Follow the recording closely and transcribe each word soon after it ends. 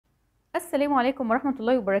السلام عليكم ورحمة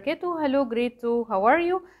الله وبركاته. Hello grade 2, how are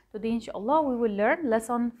you? Today inshallah we will learn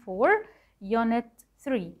lesson 4 unit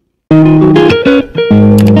 3.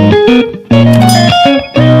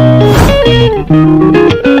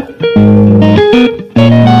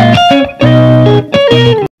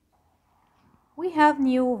 We have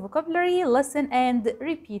new vocabulary, listen and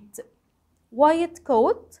repeat. White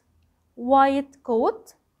coat, white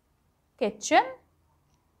coat. Kitchen,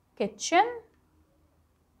 kitchen.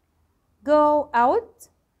 Go out,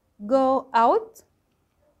 go out.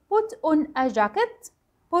 Put on a jacket,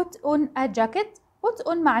 put on a jacket. Put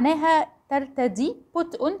on معناها ترتدي.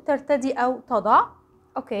 Put on ترتدي أو تضع.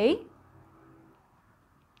 Okay.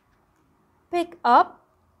 Pick up,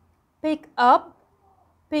 pick up,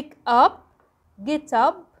 pick up. Get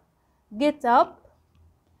up, get up.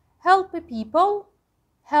 Help people,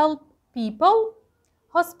 help people.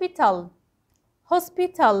 Hospital,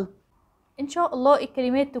 hospital. إن شاء الله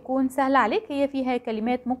الكلمات تكون سهلة عليك، هي فيها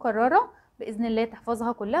كلمات مكررة بإذن الله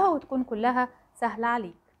تحفظها كلها وتكون كلها سهلة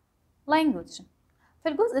عليك. Language. في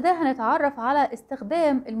الجزء ده هنتعرف على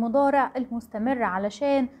استخدام المضارع المستمر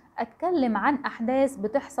علشان أتكلم عن أحداث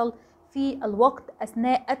بتحصل في الوقت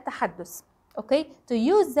أثناء التحدث. Okay? To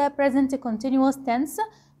use the present continuous tense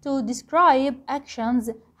to describe actions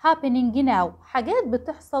happening now. حاجات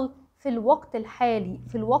بتحصل في الوقت الحالي،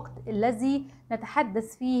 في الوقت الذي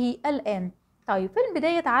نتحدث فيه الآن. طيب في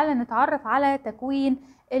البداية تعالى نتعرف على تكوين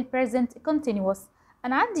ال present continuous.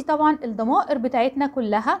 أنا عندي طبعا الضمائر بتاعتنا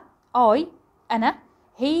كلها I أنا،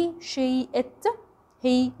 he she it.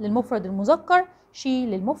 he للمفرد المذكر، she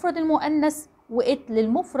للمفرد المؤنث، و it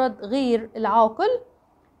للمفرد غير العاقل.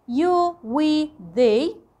 you we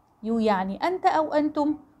they. you يعني أنت أو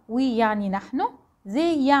أنتم، we يعني نحن،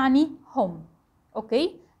 they يعني هم.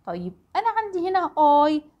 أوكي؟ طيب أنا عندي هنا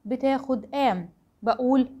I بتاخد am،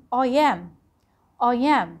 بقول I am، I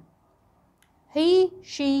am. he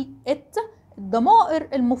she it الضمائر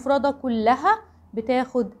المفردة كلها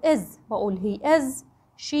بتاخد is، بقول he is،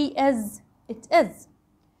 she is، it is.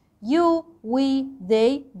 you we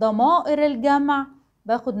they ضمائر الجمع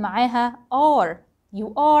باخد معاها are، you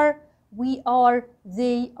are، we are،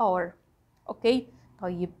 they are. أوكي؟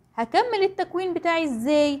 طيب هكمل التكوين بتاعي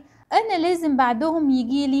ازاي؟ أنا لازم بعدهم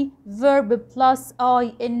يجيلي verb plus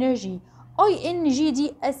ing. ing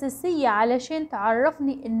دي أساسية علشان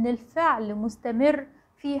تعرفني إن الفعل مستمر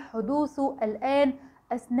في حدوثه الآن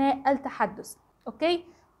أثناء التحدث. أوكي؟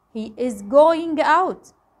 he is going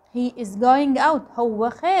out، he is going out هو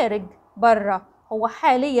خارج برا، هو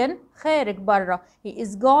حاليا خارج برا. he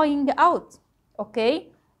is going out.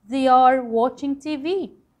 أوكي؟ they are watching TV،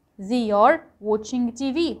 they are watching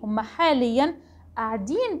TV هم حاليا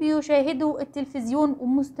قاعدين بيشاهدوا التلفزيون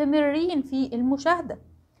ومستمرين في المشاهدة.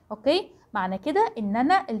 اوكي؟ معنى كده ان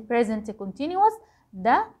انا ال present continuous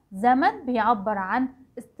ده زمن بيعبر عن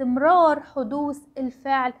استمرار حدوث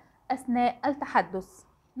الفعل اثناء التحدث.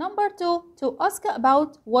 Number 2 to ask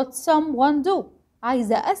about what someone do.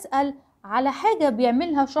 عايزة اسأل على حاجة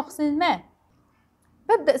بيعملها شخص ما.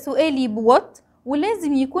 ببدأ سؤالي بوات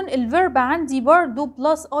ولازم يكون الفيرب عندي برضو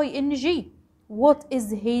plus ing. What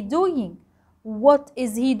is he doing؟ What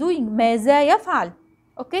is he doing؟ ماذا يفعل؟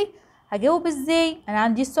 اوكي؟ هجاوب ازاي؟ انا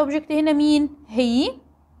عندي السبجكت هنا مين؟ he.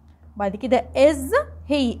 بعد كده is،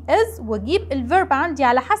 he is، واجيب الفيرب عندي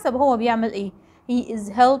على حسب هو بيعمل ايه. he is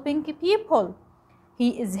helping people،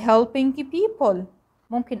 he is helping people.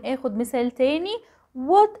 ممكن اخد مثال تاني.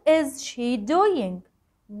 what is she doing؟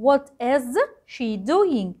 what is she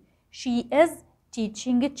doing؟ she is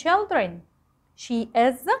teaching children، she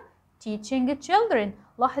is teaching children.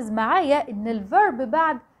 لاحظ معايا ان الفيرب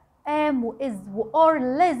بعد am و is و are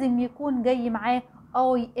لازم يكون جاي معاه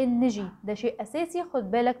ing، ده شيء اساسي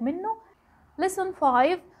خد بالك منه. lesson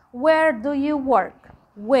 5 where do you work؟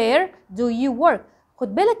 where do you work؟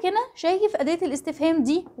 خد بالك هنا شايف اداة الاستفهام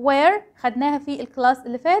دي where خدناها في الكلاس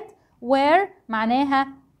اللي فات. where معناها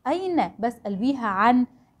اين، بسأل بيها عن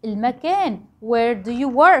المكان. where do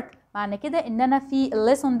you work معنى كده ان انا في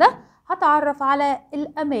الليسون ده هتعرف على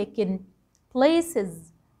الاماكن places،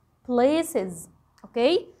 places.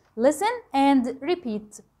 okay? listen and repeat.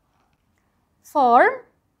 farm،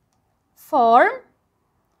 farm.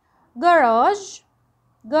 garage،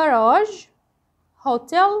 garage.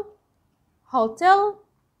 hotel، hotel.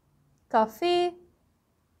 cafe،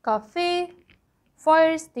 cafe.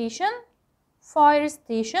 fire station، fire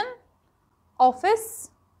station. office،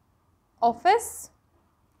 office.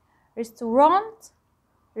 restaurant،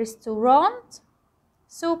 restaurant.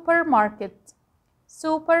 supermarket،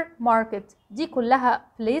 supermarket. دي كلها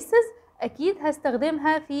places أكيد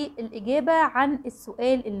هستخدمها في الإجابة عن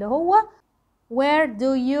السؤال اللي هو where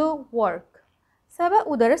do you work؟ سبق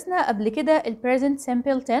ودرسنا قبل كده ال present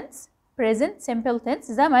simple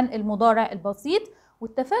tense زمن المضارع البسيط،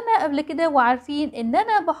 واتفقنا قبل كده وعارفين ان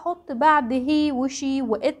انا بحط بعد he وشي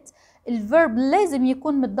وات الفيرب لازم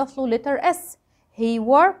يكون متضاف له letter s. he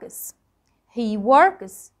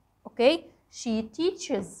works اوكي. she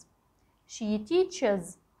teaches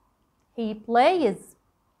he plays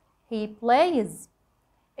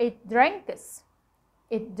it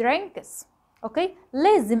drinks اوكي.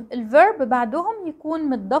 لازم الفيرب بعدهم يكون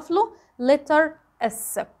متضاف له letter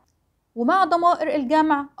s. ومع ضمائر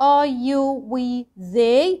الجمع I you we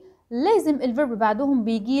they لازم الفيرب بعدهم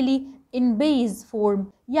بيجيلي in base form،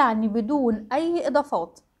 يعني بدون اي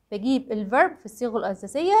اضافات. بجيب الفيرب في الصيغه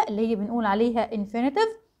الاساسيه اللي هي بنقول عليها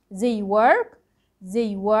infinitive. they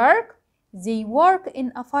work in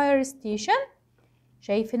a fire station.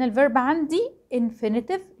 شايف هنا الفيرب عندي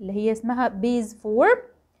infinitive اللي هي اسمها base form.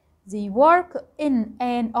 they work in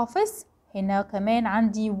an office. هنا كمان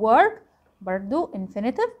عندي work برضو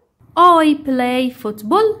infinitive. I play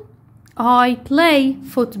football.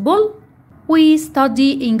 we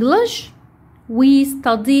study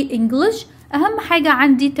English. أهم حاجة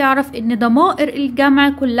عندي تعرف إن ضمائر الجمع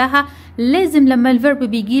كلها لازم لما الفيرب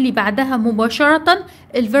بيجيلي بعدها مباشرة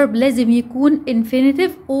الفيرب لازم يكون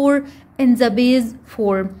infinitive or in the base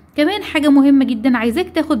form. كمان حاجة مهمة جدا عايزاك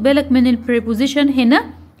تاخد بالك من البريبوزيشن هنا.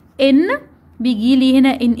 in بيجيلي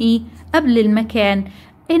هنا in إيه؟ قبل المكان.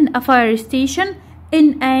 in a fire station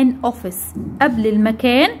in an office. قبل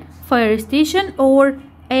المكان fire station or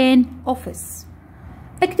an office.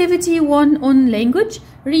 Activity 1 on language.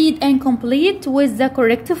 read and complete with the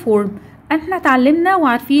correct form. احنا اتعلمنا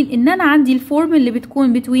وعارفين ان انا عندي الفورم اللي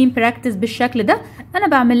بتكون between practice بالشكل ده انا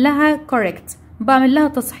بعمل لها correct، بعمل لها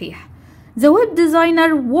تصحيح. The web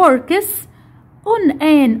designer works on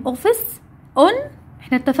an office. on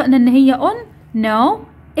احنا اتفقنا ان هي on. no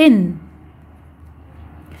in.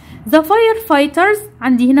 The firefighters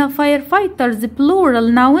عندي هنا firefighters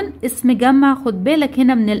plural noun اسم جمع، خد بالك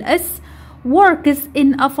هنا من الاس. works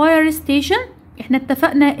in a fire station احنا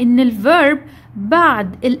اتفقنا ان الفيرب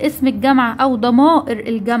بعد الاسم الجمع او ضمائر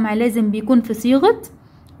الجمع لازم بيكون في صيغة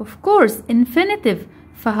of course infinitive،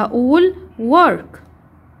 فهقول work.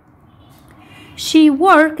 she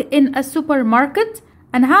work in a supermarket.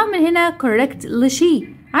 انا هعمل هنا correct لشي.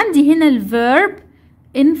 عندي هنا الفيرب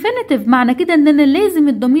infinitive، معنى كده ان انا لازم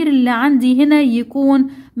الضمير اللي عندي هنا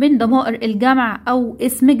يكون من ضمائر الجمع او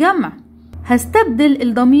اسم جمع. هستبدل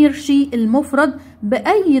الضمير شي المفرد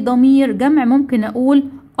بأي ضمير جمع. ممكن أقول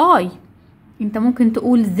I، أنت ممكن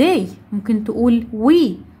تقول they، ممكن تقول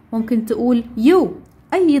we، ممكن تقول you.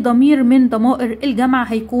 أي ضمير من ضمائر الجمع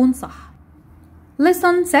هيكون صح.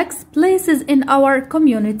 Lesson 6 places in our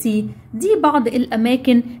community. دي بعض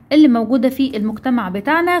الأماكن اللي موجودة في المجتمع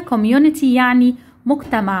بتاعنا. community يعني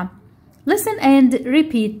مجتمع. Listen and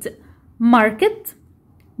repeat.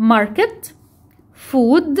 market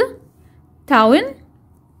food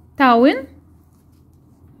town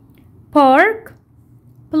park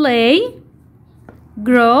play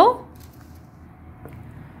grow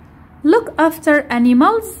look after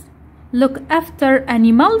animals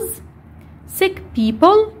sick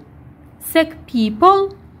people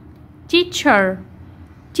teacher.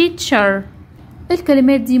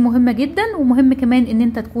 الكلمات دي مهمة جدا ومهم كمان ان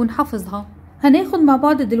انت تكون حافظها. هناخد مع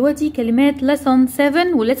بعض دلوقتي كلمات lesson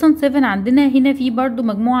 7. ولسون 7 عندنا هنا في برضو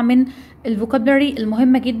مجموعة من الفوكابلري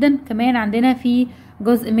المهمة جدا، كمان عندنا في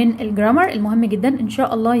جزء من الجرامر المهم جدا ان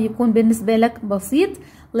شاء الله يكون بالنسبة لك بسيط.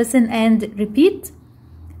 listen and repeat.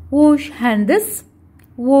 wash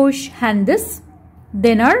hands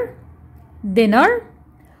dinner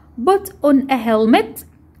put on a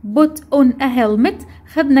helmet.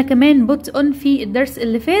 خدنا كمان put on في الدرس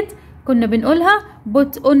اللي فات كنا بنقولها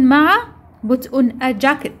put on مع put on a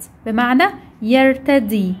jacket بمعنى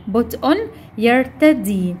يرتدي. put on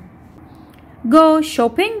يرتدي. go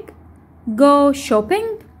shopping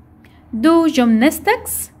do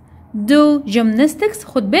gymnastics.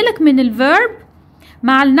 خد بالك من الفيرب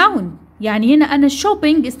مع النون، يعني هنا أنا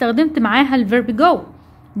shopping استخدمت معاها الفيرب go،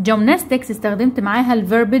 gymnastics استخدمت معاها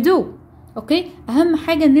الفيرب do. أوكي، أهم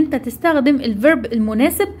حاجة إن أنت تستخدم الفيرب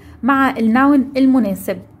المناسب مع النون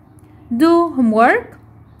المناسب. do homework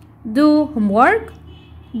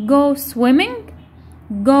go swimming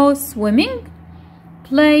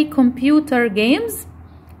play computer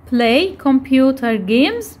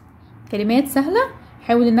games. كلمات سهلة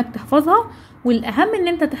حاول انك تحفظها، والاهم ان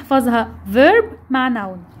انت تحفظها verb مع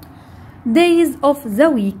noun. days of the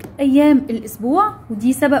week ايام الاسبوع،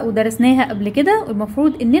 ودي سبق ودرسناها قبل كده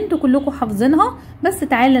والمفروض ان انتوا كلكم حافظينها، بس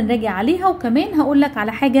تعالى نراجع عليها. وكمان هقولك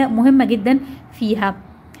على حاجة مهمة جدا فيها.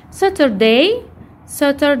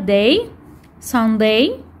 Saturday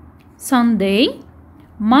Sunday, Sunday,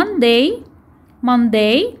 Monday,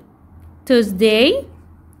 Monday, Tuesday,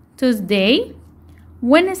 Tuesday,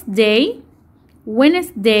 Wednesday,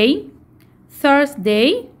 Wednesday,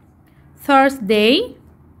 Thursday, Thursday,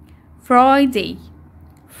 Friday,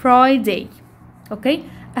 Friday. اوكي،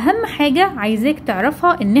 اهم حاجة عايزاك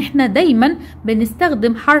تعرفها ان احنا دايما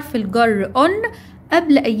بنستخدم حرف الجر on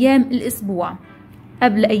قبل ايام الاسبوع.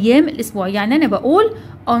 قبل ايام الاسبوع يعني انا بقول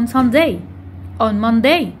on Sunday, on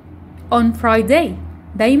Monday, on Friday.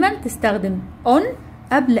 دايما تستخدم on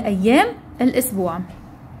قبل ايام الاسبوع.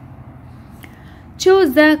 Choose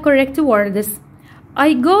the correct words.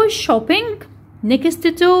 I go shopping next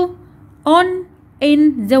to on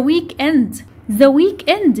in the weekend. The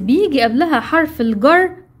weekend بيجي قبلها حرف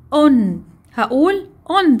الجر on. هقول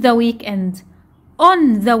on the weekend.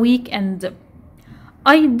 On the weekend.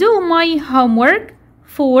 I do my homework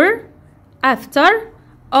for after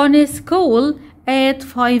on school at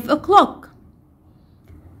 5 o'clock.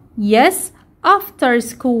 Yes, after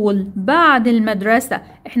school بعد المدرسة.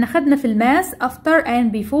 احنا خدنا في الماث after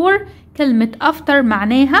and before. كلمة after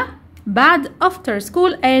معناها بعد after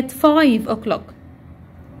school at 5 o'clock.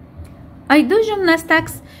 I do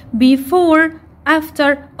gymnastics before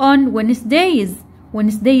after on Wednesdays.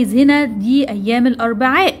 Wednesdays هنا دي أيام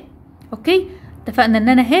الأربعاء. أوكي، اتفقنا إن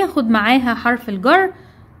أنا هاخد معاها حرف الجر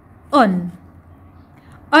on.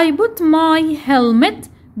 I put my helmet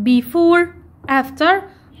before after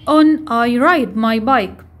on I ride my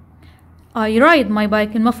bike. I ride my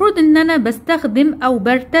bike المفروض إن أنا بستخدم أو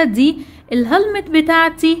برتدي الهلمت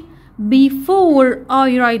بتاعتي before I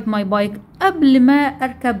ride my bike قبل ما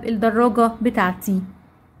أركب الدراجة بتاعتي.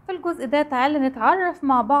 في الجزء ده تعالى نتعرف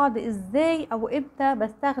مع بعض إزاي أو إمتى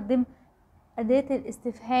بستخدم أداة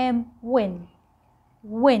الاستفهام when.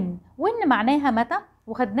 when معناها متى،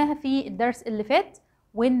 وخدناها في الدرس اللي فات.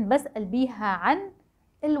 when بسأل بيها عن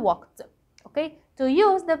الوقت. اوكي، to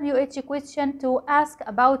use WH question to ask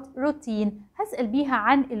about routine. هسأل بيها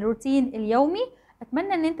عن الروتين اليومي.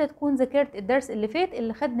 اتمنى ان انت تكون ذاكرت الدرس اللي فات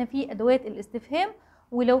اللي خدنا فيه ادوات الاستفهام،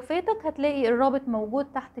 ولو فاتك هتلاقي الرابط موجود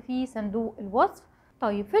تحت في صندوق الوصف.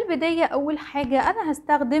 طيب في البداية اول حاجة انا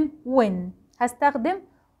هستخدم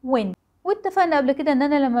when. واتفقنا قبل كده ان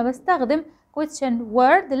انا لما بستخدم question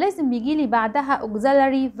word لازم بيجيلي بعدها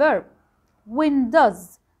auxiliary verb. when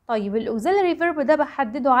does. طيب الاوكسيلري فيرب ده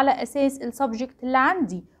بحدده على اساس السبجكت اللي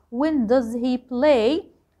عندي. when does he play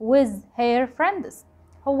with her friends.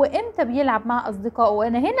 هو امتى بيلعب مع اصدقائه،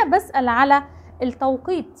 وانا هنا بسأل على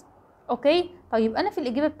التوقيت. اوكي، طيب انا في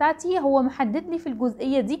الاجابه بتاعتي هو محدد لي في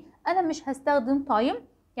الجزئيه دي انا مش هستخدم تايم،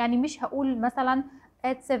 يعني مش هقول مثلا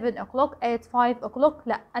at 7 o'clock at 5 o'clock،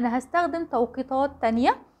 لا انا هستخدم توقيتات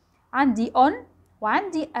تانية. عندي on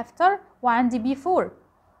وعندي after وعندي before.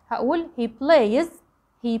 هقول he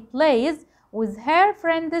plays with her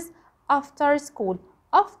friends after school.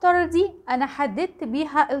 after دي أنا حددت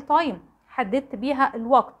بيها التايم، حددت بيها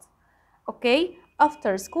الوقت. أوكي،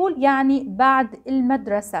 after school يعني بعد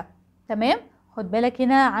المدرسة. تمام، خد بالك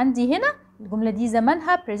هنا عندي هنا الجملة دي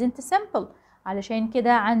زمانها present simple، علشان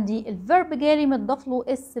كده عندي الفيرب جالي متضاف له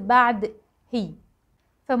اس بعد he.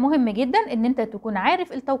 فمهم جدا ان انت تكون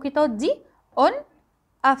عارف التوقيتات دي on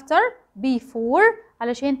after before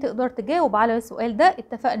علشان تقدر تجاوب على السؤال ده.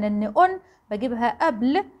 اتفقنا ان on بجيبها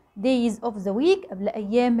قبل days of the week، قبل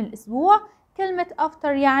ايام الاسبوع. كلمة after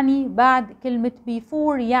يعني بعد، كلمة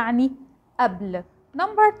before يعني قبل.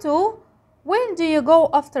 number 2 when do you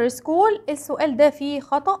go after school. السؤال ده فيه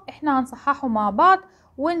خطأ احنا هنصححه مع بعض.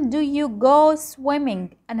 when do you go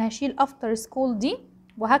swimming. انا هشيل after school دي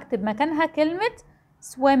وهكتب مكانها كلمة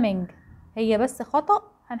swimming. هي بس خطأ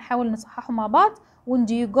هنحاول نصححه مع بعض. when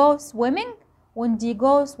do you go swimming. when do you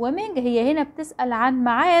go swimming هي هنا بتسأل عن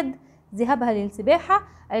ميعاد ذهابها للسباحة.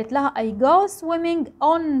 قالت لها I go swimming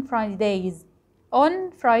on Fridays.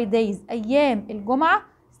 on Fridays أيام الجمعة.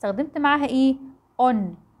 استخدمت معاها إيه؟ on.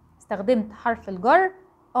 استخدمت حرف الجر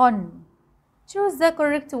on. choose the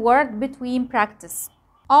correct word between practice.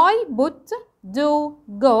 I put do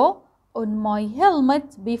go on my helmet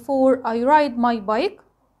before I ride my bike.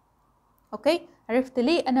 اوكي، عرفت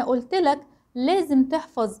ليه انا قلت لك لازم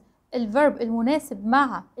تحفظ الفيرب المناسب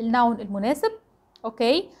مع النون المناسب.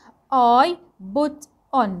 اوكي، I put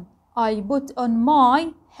on my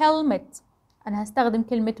helmet. انا هستخدم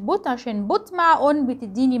كلمة put عشان put مع on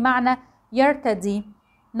بتديني معنى يرتدي.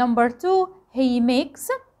 number 2 he makes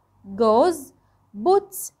goes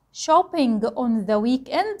puts shopping on the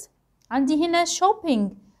weekend. عندي هنا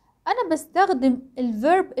shopping، أنا بستخدم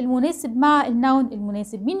الفيرب المناسب مع النون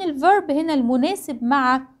المناسب. مين الفيرب هنا المناسب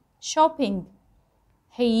مع shopping؟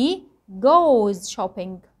 he goes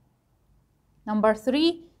shopping. number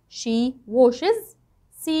 3 she washes,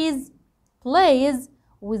 sees, plays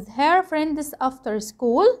with her friends after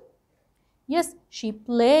school. Yes, she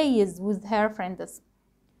plays with her friends.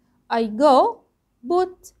 I go,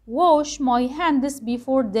 but wash my hands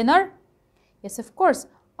before dinner. Yes, of course,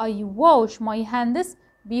 I wash my hands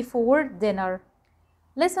before dinner.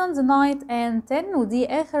 Lessons 9 and 10 ودي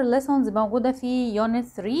آخر lessons موجودة في unit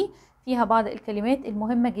 3. فيها بعض الكلمات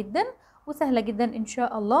المهمة جدا وسهلة جدا إن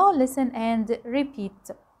شاء الله. Listen and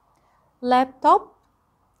repeat. laptop,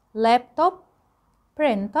 laptop,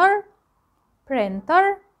 printer,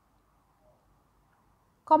 printer,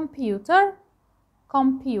 computer,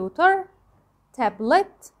 computer,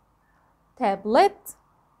 tablet, tablet,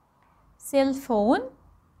 cell phone,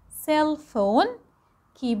 cell phone,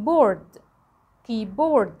 keyboard,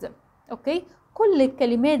 keyboard. اوكي، كل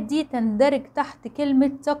الكلمات دي تندرج تحت كلمة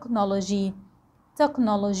تكنولوجي.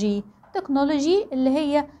 تكنولوجي، تكنولوجي اللي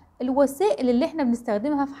هي الوسائل اللي احنا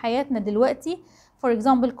بنستخدمها في حياتنا دلوقتي. for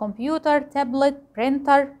example computer, tablet,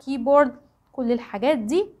 printer, keyboard، كل الحاجات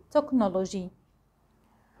دي تكنولوجي.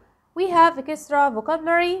 we have extra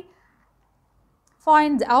vocabulary.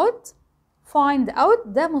 find out، find out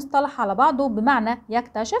ده مصطلح على بعضه بمعنى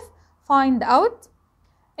يكتشف. find out.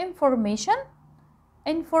 information،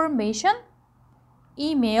 information.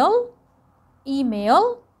 email،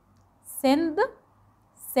 email. send،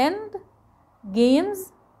 send. games،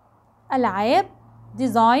 ألعاب.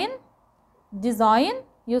 design، design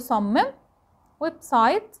يصمم.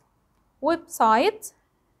 website، website.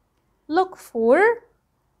 look for،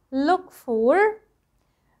 look for.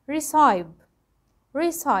 recipe،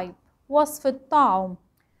 recipe وصف الطعام.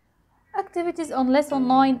 activities on lesson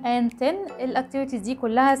 9 and 10. الاكتيفيتيز دي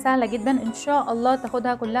كلها سهلة جدا ان شاء الله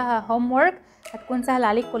تاخدها كلها homework. هتكون سهلة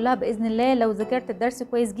عليك كلها بإذن الله لو ذاكرت الدرس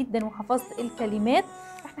كويس جدا وحفظت الكلمات.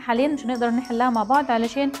 احنا حاليا مش هنقدر نحلها مع بعض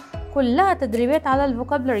علشان كلها تدريبات على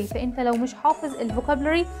الفوكابلري، فانت لو مش حافظ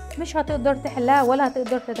الفوكابلري مش هتقدر تحلها ولا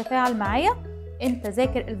هتقدر تتفاعل معايا. انت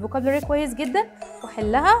ذاكر الفوكابلري كويس جدا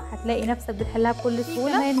وحلها، هتلاقي نفسك بتحلها بكل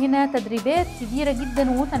سهولة. كمان هنا تدريبات كبيرة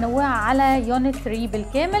جدا ومتنوعة على يونت 3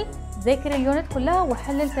 بالكامل. ذاكر اليونت كلها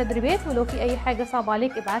وحل التدريبات، ولو في اي حاجة صعبة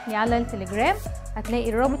عليك ابعتلي على التليجرام، هتلاقي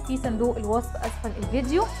الرابط في صندوق الوصف اسفل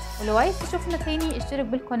الفيديو. ولو عايز تشوفنا تاني اشترك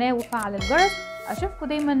بالقناة وفعل الجرس. اشوفكم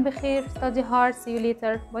دايما بخير. study hard. see you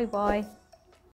later. باي باي.